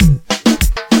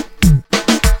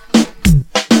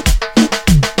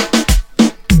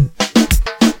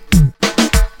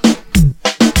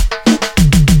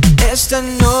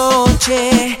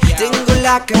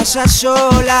casa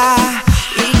sola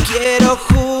y quiero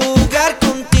jugar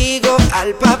contigo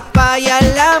al papá y a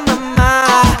la mamá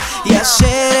y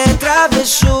hacer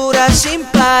travesuras sin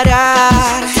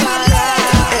parar.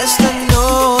 Esta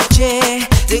noche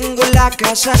tengo la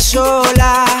casa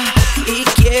sola y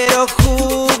quiero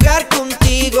jugar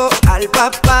contigo al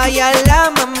papá y a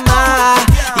la mamá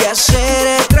y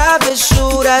hacer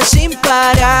travesuras sin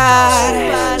parar.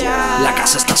 La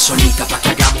casa está solita pa' que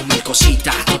hagamos mil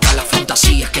cositas. Todas las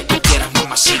fantasías que tú quieras,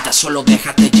 mamacita. Solo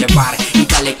déjate llevar y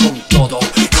dale con todo.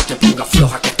 No te pongas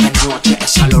floja que esta noche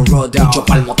es a lo rodo. Mucho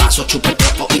palmotazo,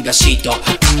 chupeteo y besito.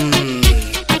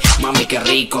 Mami, qué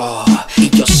rico. Y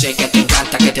yo sé que te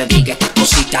encanta que te diga estas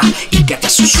cositas y que te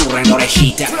susurre en la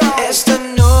orejita. Esta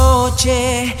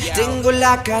noche tengo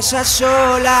la casa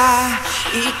sola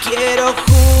y quiero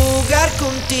jugar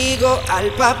contigo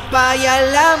al papá y a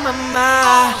la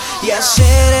mamá y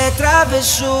hacer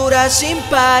travesuras sin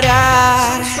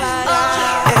parar.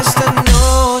 Esta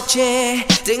noche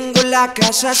tengo la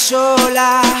casa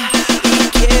sola y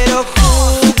quiero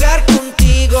jugar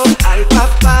contigo al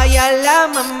papá y a la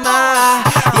mamá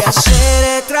y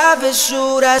hacer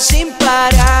travesuras sin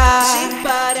parar.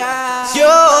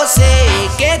 Yo sé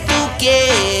que tú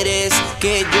quieres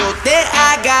que yo te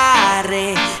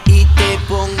agarre y te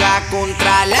ponga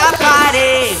contra la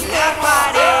pared.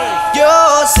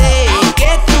 Yo sé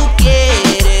que tú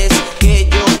quieres que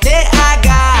yo te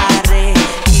agarre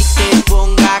y te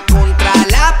ponga contra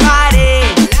la pared.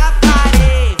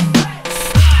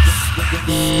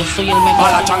 Soy el mejor.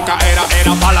 Pa' la chanca era,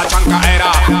 pa' la chanca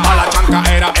era, pa' la chanca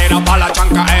era, pa' la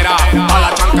chanca era, pa'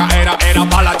 la chanca era,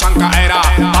 pa' la chanca era,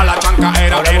 pa' la chanca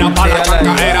era, pa' la chanca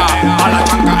era, pa' la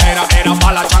chanca era,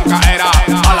 pa'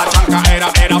 la chanca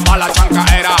era, pa' la chanca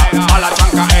era, pa' la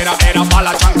chanca era, pa' la chanca era, pa'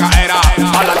 la chanca era,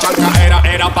 pa' la chanca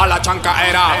era, pa' la chanca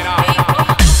era.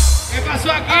 ¿Qué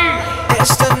pasó aquí?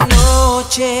 Esta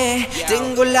noche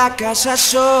tengo la casa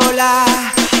sola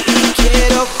y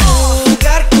quiero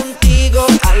jugar contigo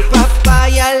al papá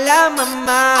y a la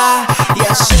mamá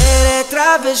y hacer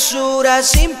travesuras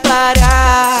sin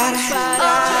parar.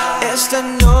 Esta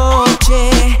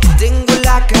noche tengo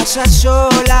la casa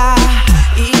sola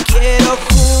y quiero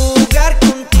jugar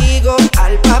contigo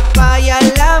al papá y a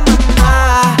la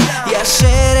mamá y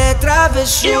hacer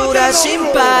travesuras sin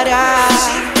parar.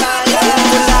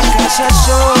 Tengo la casa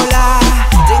sola,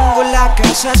 tengo la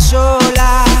casa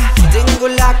sola, tengo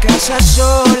la casa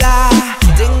sola,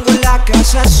 tengo la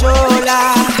casa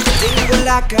sola, tengo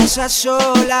la casa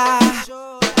sola.